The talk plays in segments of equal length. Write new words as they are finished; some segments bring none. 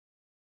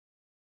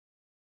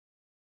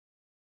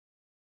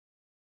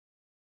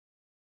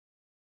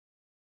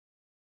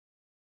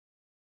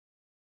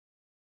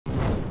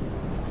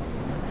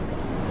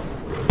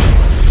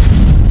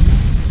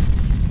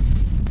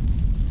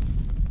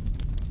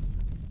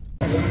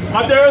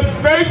Matthäus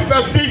 5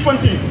 vers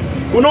 17.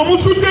 Uno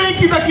musu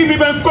denki dat mi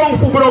ben kong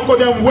fu broko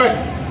dem wet.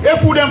 E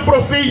fu dem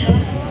profeet.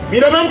 Mi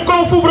ben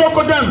kong fu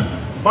broko dem.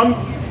 Man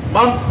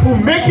fu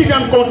making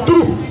them come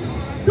true.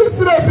 This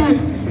SREFI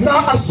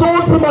na a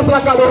soul fu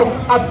masrakado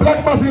a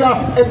black masia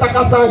en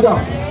takasanja.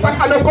 Tak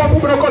ane kong fu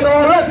broko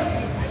dem wet.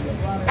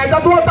 En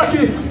dat wat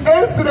taki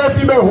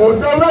SREFI me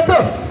honde wette.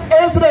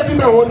 SREFI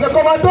me honde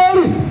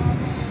commanderi.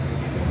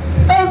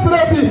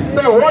 SREFI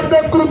me honde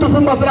krutu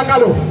fu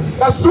masrakado.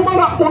 Na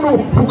sumana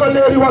unu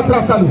fukoleri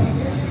watrasani.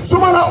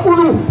 Sumana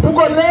unu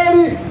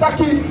fukoleri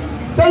taki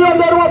teyo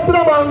leru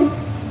watraman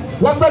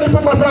wasali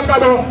fu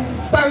masrakado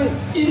tan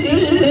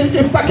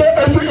impake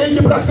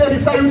eju prakseri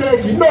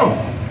sayudeki. No.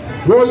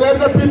 You let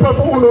the people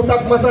fu unu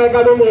tak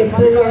masrakado ne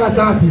tinga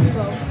ngasati.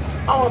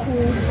 Awa fu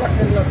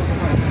prakseri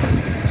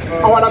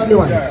awa nam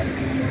niwan.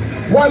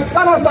 Wan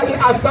sana sali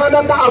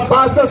asana ta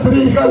abasas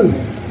regal.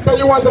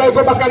 Teyo wadrai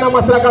go bakana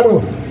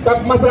masrakado.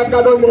 Tak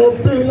masrakado ne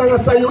tinga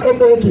ngasayu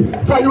endeki.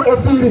 Sayu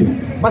efiri.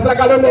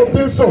 Masrakado ne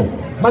tilso.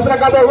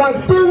 Masrakado wan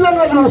tinga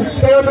ngayu.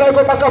 Teyo wadrai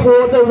go bakafu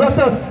de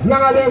wete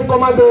ngale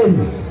commanderi.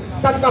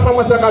 Dat na van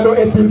masrakado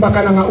etil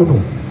bakana nga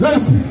unu.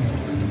 Lazy.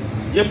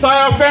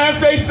 Jesaja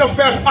 55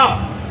 vers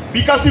 8.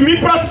 Because mi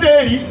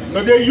prakseri,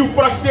 no de you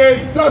prakseri.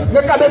 Dus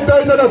le kade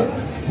doyno.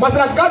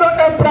 Masrakado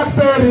en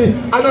prakseri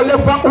ano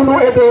lefa unu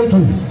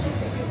edeki.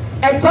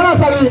 En sana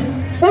sali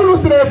unu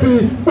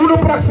SREFI, unu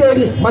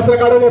prakseri,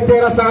 masrakado ne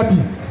tera sati.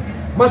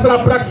 Masra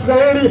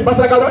prakseri,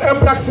 masrakado en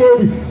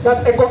prakseri. Dat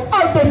eko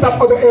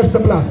altijd op de eerste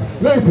plaats.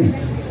 Lazy.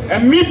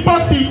 En mi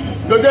passi,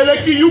 no de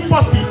leki you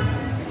passi.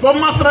 Van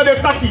masra de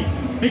taki.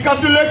 Because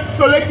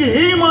so leki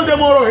himan de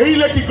moro hi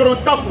leki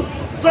grontapu.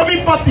 So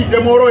mi passi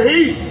de moro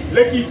hi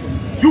leki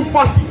you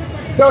passi.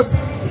 Dus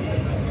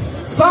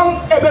sam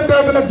eden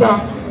de ja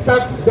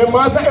dat de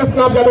masa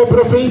snap ja de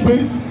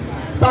profeti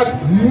dat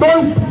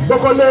nooit de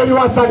koleri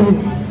wasani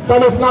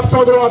dan snap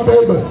zo de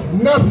Bijbel.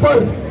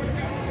 Never.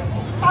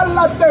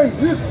 Allah denk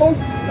is ook.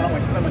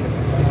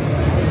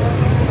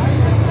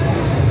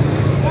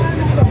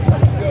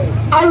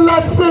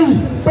 Allah say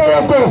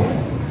pego.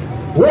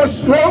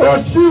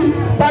 Washi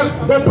dat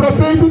de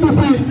profeti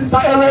disi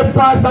sa ewe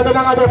pas sa de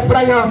nanga de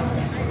franya.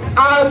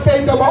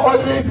 Altijd de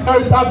always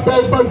uit de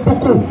Bijbel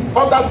boeken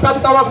omdat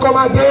dat tawa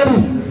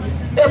commanderi.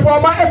 E voor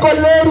mij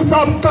koleri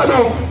sa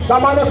kano,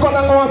 dan man kon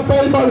aan de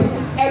Bijbel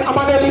en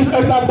amanelis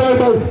uit de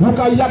Bijbel. Hoe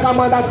kan jaga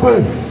man dat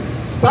kwe?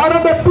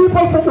 Daarom de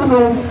people voor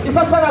uno is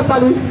dat sana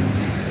sali.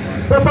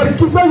 De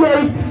verkiezen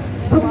juist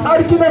voor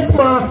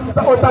arkinesma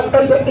sa otak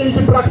uit de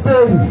eigen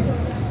prakseri.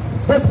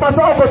 Dus pas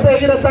ook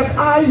tegen de tak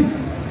ai.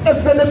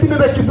 Es de net in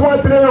de kiswa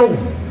dreo.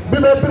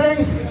 Bibe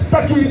dreng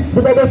taki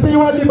bibe de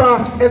siwa liba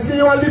en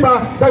siwa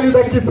liba dat je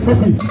de kis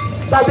visi.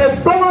 Dat de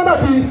dongen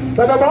dat die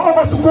dat de ma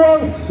overspoon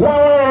wa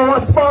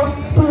spa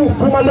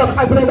fu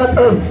malak adren dat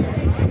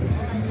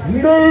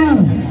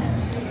nee.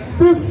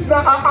 This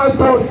na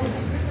antwoord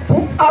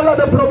voor alle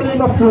de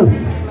problemen of you.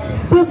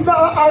 This na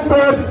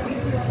antwoord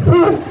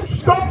voor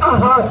stop a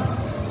heart.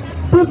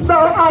 This na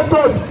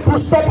antwoord voor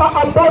stop a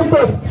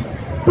abortus.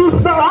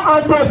 This na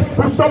antwoord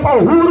voor stop a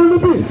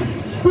hurulubi.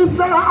 This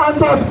na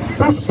antwoord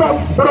voor stop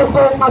broko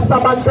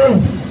asabante.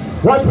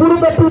 Wat voor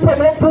de people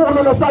no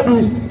voor no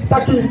sabi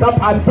taki tap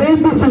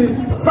adendisi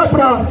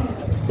satra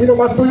ino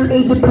matuyu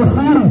eji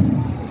presiru.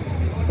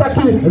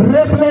 Taki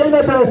replay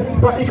de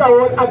van ika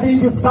won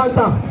adigi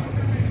santa.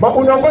 Maar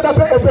unongo da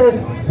pe ete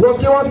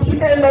woki wamchi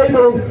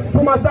enleido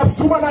voor masap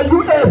suma na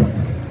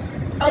US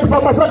en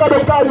van masaka do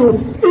kayu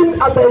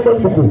in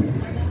abeidon buku.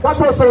 Dat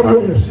was zo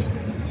eerst.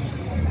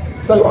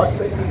 Zal wat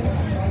zeggen.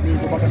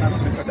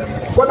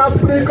 Kona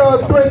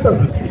spreken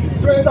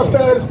 20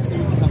 vers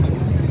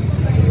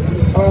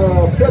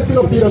 13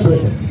 of 24.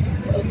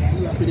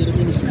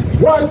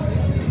 One,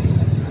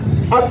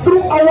 a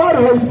true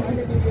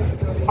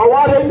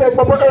awarheid de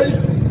popo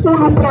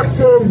unu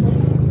prakseri,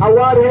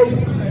 awarheid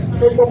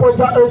de popo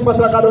ja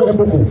masakado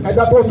embuku. En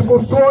dat was ko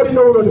sorry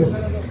no no de.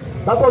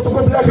 Dat was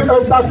ko vlek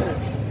uit dat.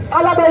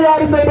 Alla de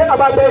jaren zijn de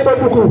abadijden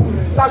buku.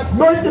 Dat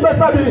nooit ibe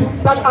sabi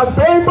dat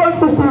abadijden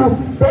buku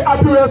be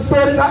abu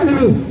story na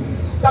ili.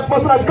 Dat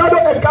masakado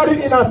e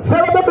kari ina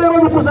sera de bebo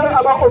buku sera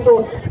aba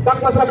also.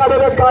 Dat masakado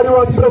de kari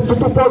was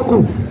presutu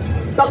folku.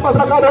 Dat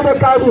masakado de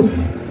kari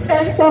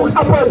en ook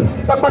appel.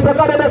 Dat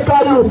masakado de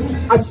kari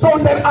a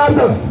zonder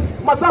aarde.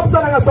 Masap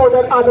sana nga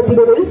zonder aarde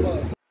tinori.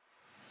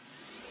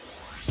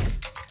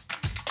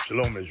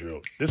 Shalom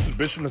Israel, this is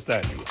Bishop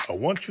Nathaniel. I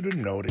want you to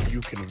know that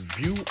you can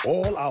view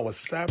all our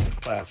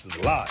Sabbath classes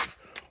live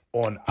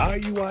on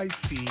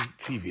IUIC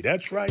TV.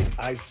 That's right,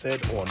 I said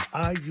on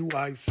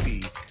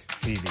IUIC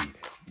TV.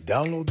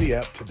 Download the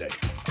app today.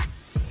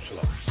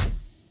 Shalom.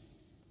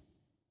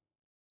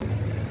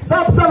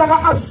 Sapsa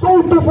nga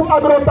assolto fu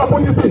agronta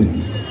punisi.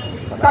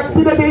 Tak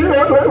tine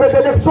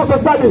de nexo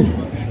sosadi.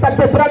 Tak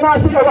de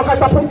tranasi e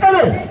wakata pu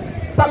ele.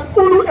 Tak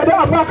ulu e de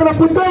afakala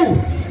fu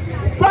den.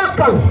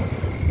 Fakal.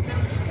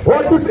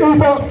 What this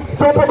info,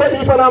 Jopo be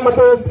info na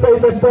Matthäus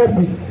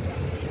 5:30.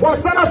 Wa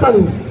sana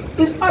sani,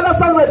 in alla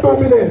sanwe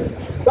domine.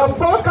 Da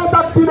fakal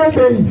tak tine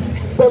dei.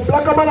 De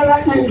blaka mana nga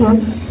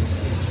ingi.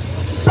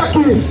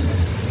 taki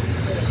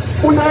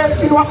una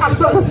inwa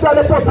acteur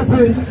de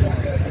position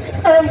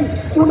en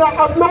una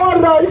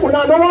abnormal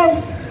una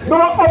no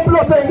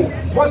oplossing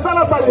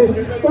wasala sali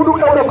unu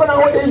eurokona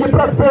o e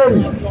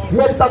prakseri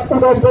metak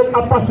uno fen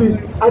apasi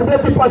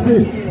arreti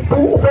pasi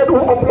fu fen u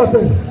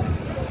oplossing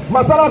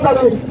masala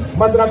sali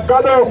masra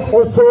gado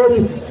o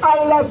sori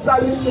alla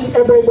sali in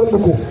ebe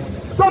bonduku.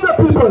 So the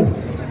people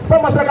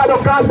from masra gado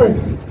kante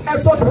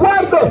en sort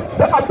waarde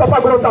de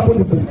atapa gronda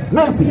politie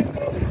Nancy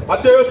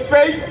Matthew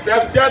 5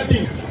 vers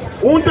 13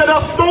 unde da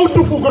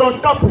soutu fu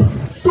grontapu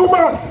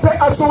suma te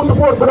asoutu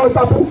for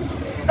grontapu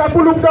e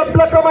fu luk de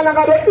blaka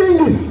mananga de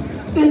ingi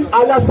in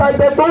alasan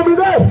de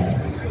domine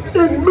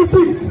in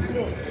music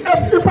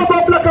if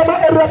ipoto blaka ma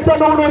erekta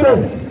no no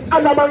de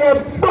anamange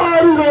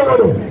bari no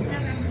no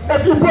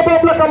if ipoto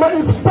blaka ma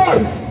in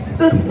sport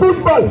in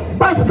football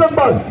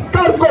basketball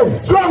carco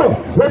swamo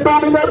we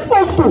dominer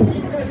oktu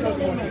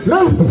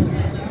Nancy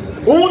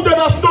unde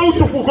da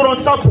soutu fu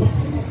grontapu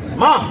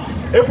ma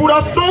e fu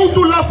da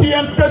soutu la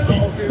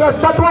sientesi de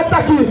statwa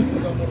taki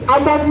a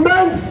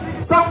moment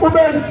sa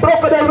uben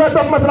broke de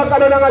reto masra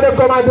kananga de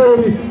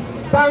commanderi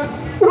dan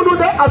unu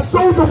de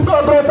asoutu fu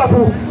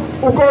grontapu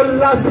uko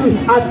lasi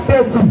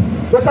atesi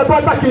de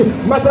statwa taki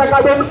masra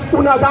kadon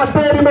una da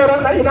teri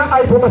mera na ina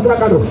aifu masra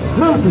kadon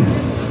Nancy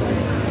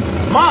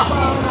ma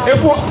e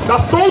fu da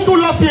soutu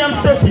la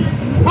sientesi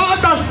fa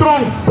kan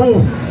tron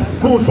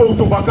ku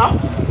soutu baka.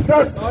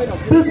 Dus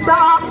this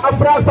a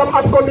vraag sam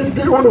upcoming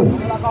di unu.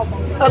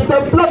 En de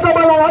blokken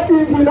balanga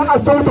ingi na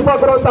asoutu van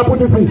grond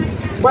politie.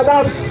 Maar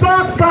dan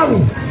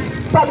kan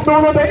dat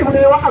nono de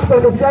unewa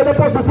achter de stelde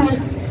positie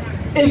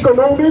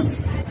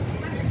economisch,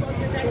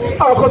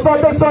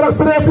 gezondheid zorg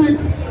SREFI,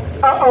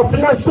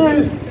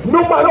 financieel,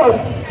 noem maar op.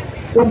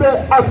 Hoe de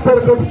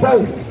achter de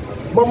stelde.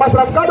 Maar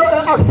masra gado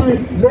en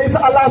actie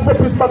lezen alaste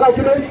pis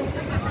bagagine.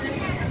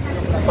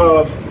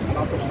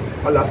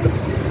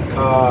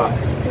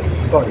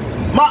 Sorry.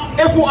 Ma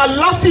efu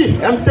alasi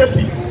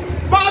MTC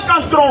fa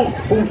kan tron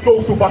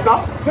soutu baka.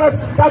 Dus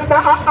dat na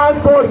a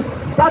antwoord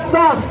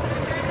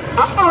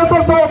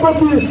zo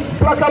koki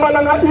plaka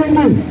balanga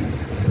ingi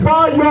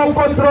fa yo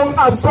kontrong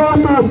a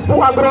soutu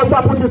fu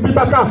agrota putisi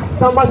baka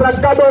sa masra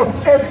gado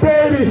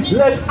eteri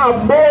lek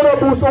amoro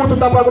bu soutu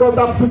tapa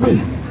agrota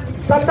putisi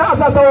dat na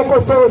asasa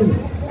woko sori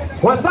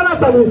wasala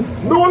sani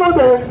nuno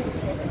de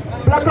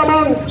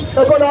plakaman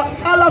egola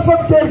ala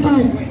sot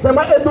kerki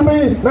dema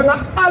edumi nanga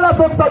ala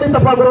sot sali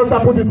tapa gronda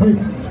putisi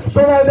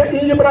sona de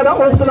ingi brada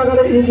oktu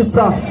nanga de ingi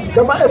sa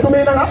dema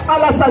edumi nanga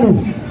ala sali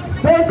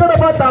den ko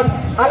dafa tak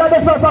ala de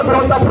sa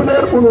gronda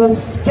premier unu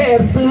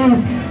chairs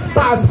fees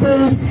pass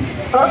fees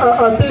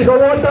tiga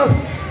water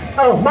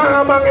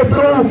mangamang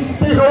etru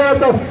tiga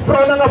water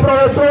fronanga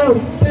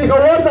froetru tiga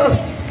water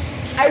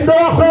ay do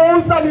ko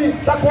sali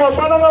takwa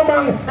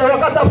manangamang e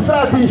wakata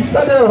strati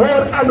da de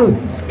hor anu.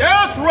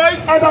 Yes, right.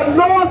 And that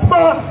no one's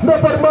no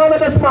fermana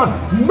desma,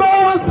 no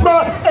one's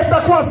at the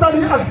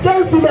Kwasani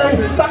against the man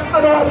that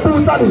I know how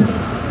to sani.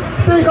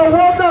 Take a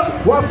water,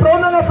 one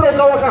front and a front,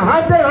 a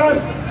hand in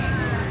hand.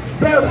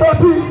 The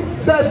bossy,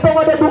 the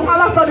Toma de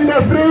Ala Sani,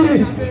 the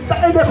free, the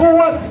Edeco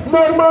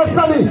normal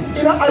Sani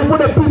in a eye for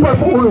the people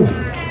for Ulu.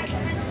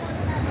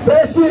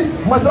 Beshi,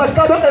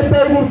 Masrakado and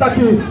Teru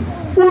Taki,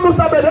 Unu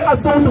sabe de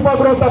assault to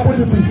Fagronta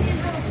Pudisi.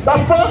 The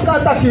folk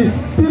Taki,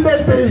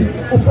 Tibete,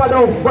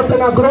 Ufado,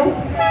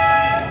 Gotenagro.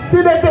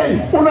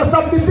 Tidete, una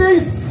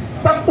sabditis,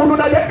 tak unu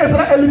na de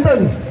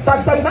Israeliten,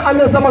 tak na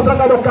ane sa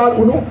masraka lokal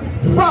unu,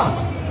 fa,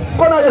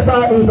 kona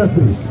yesa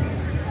investi.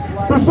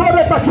 Tu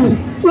sobe taki,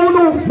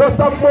 unu no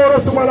sabmoro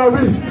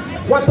sumanawi,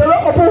 watele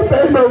opu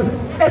table,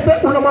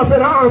 ete una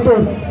mafena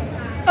anton,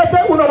 ete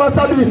una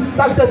masabi,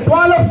 tak de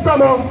 12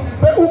 stamo,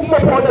 pe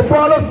ukmopo, de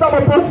 12 stamo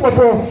pe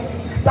ukmopo,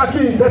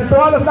 taki, de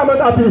 12 stamo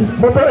dati,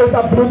 mopo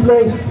eta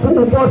bloodline, fu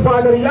ufor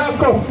father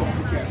Jacob.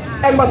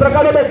 En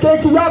masrakado be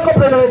keki Jacob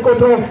na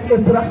encontrou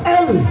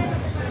Israel.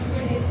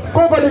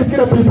 Como eles que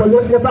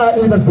people, Yesaya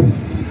 1 vers 3.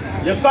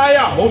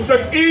 Yesaya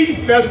hoofdstuk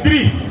 1 vers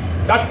 3.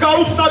 Dat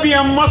kou sabi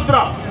en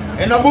masra.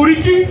 En na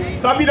buriki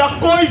sabi da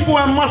koi fu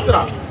en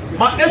masra.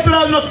 Maar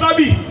Israel no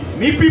sabi.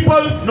 Mi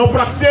people no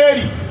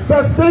prakseri.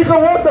 Dus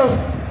tegenwoordig,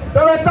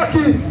 dat we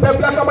taki, de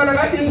blakke mannen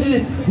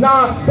ingi, na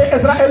de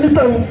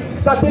Israëlieten,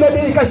 satine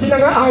de ikashina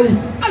nga ai.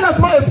 Alles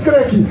maar is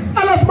kreki,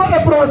 alles maar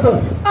is frozen,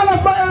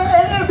 alles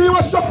maar die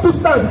was shock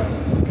toestand.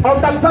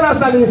 Omdat sana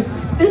sali,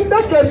 in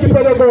dat kerkje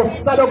pedego,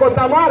 sadogo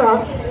tamara,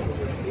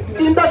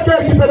 in dat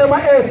kerkje pedema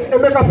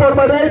meka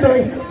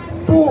voorbereiding,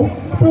 fu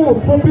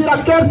vira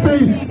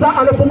kerstfeest, sa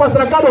ane fu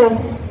masrakado,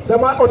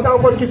 dama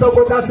otan voor kisa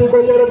go dasi go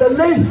yere de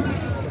lei.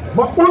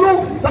 Maar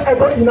uno sa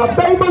ego in a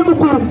Bible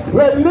buku,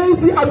 we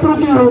lazy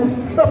atrugiru,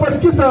 we voor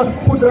kisa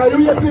fu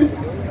drayu yeti,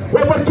 we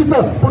voor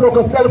kisa fu no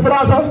kostel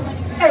vragen.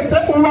 En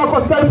de uwa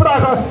kostel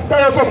vragen, dat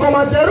je kan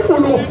commanderen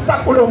uno, dat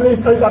uno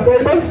leest uit de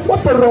Bijbel. Wat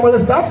voor rommel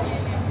is dat?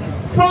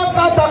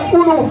 Faka dat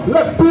uno,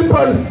 le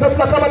people, de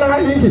plakama na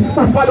ingi,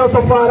 ufado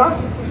sofara.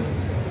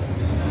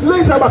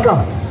 Lees hem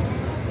baka.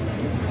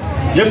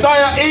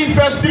 Yesaya 1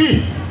 vers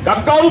 3. Dat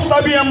kou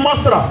sabi en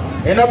masra.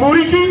 En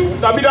aburiki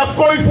sabi da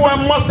koi fu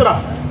en masra.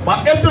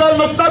 Ma Israel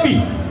no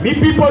sabi, mi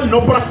people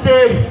no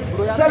prakseri.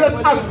 Seles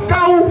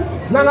akau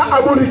nanga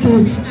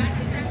aburiki.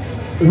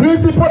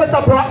 Risi pode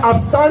tapo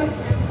absent.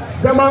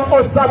 Demang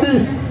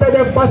osabi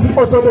pede basi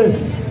osobe.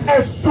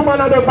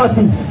 Sumana de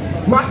basi.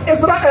 Ma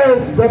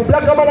Israel de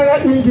black nanga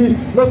ingi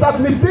no sab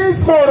ni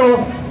this moro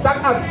tak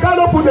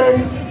akalo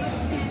fuden.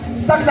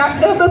 Tak na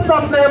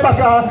emesnap ne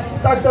baka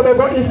tak de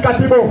go in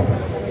katibo.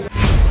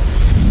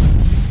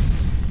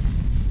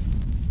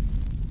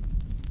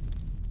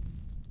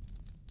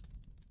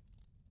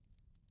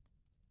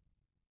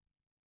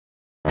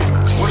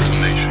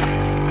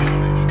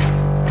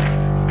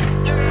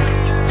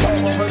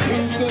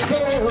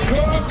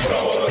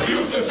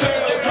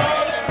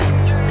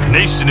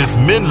 Nation is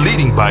men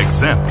leading by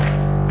example.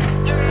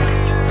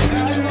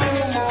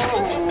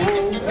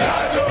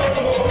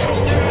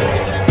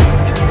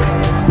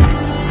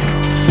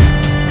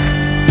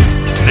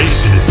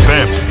 Nation is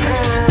family.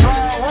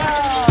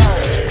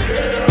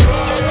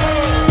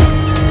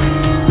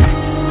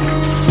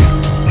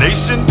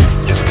 Nation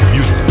is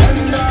community.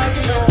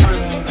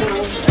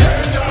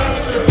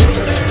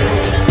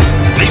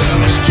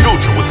 Nation is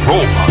children with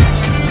role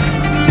models.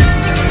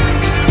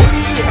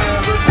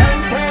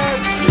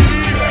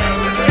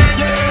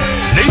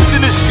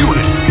 Nation is unity.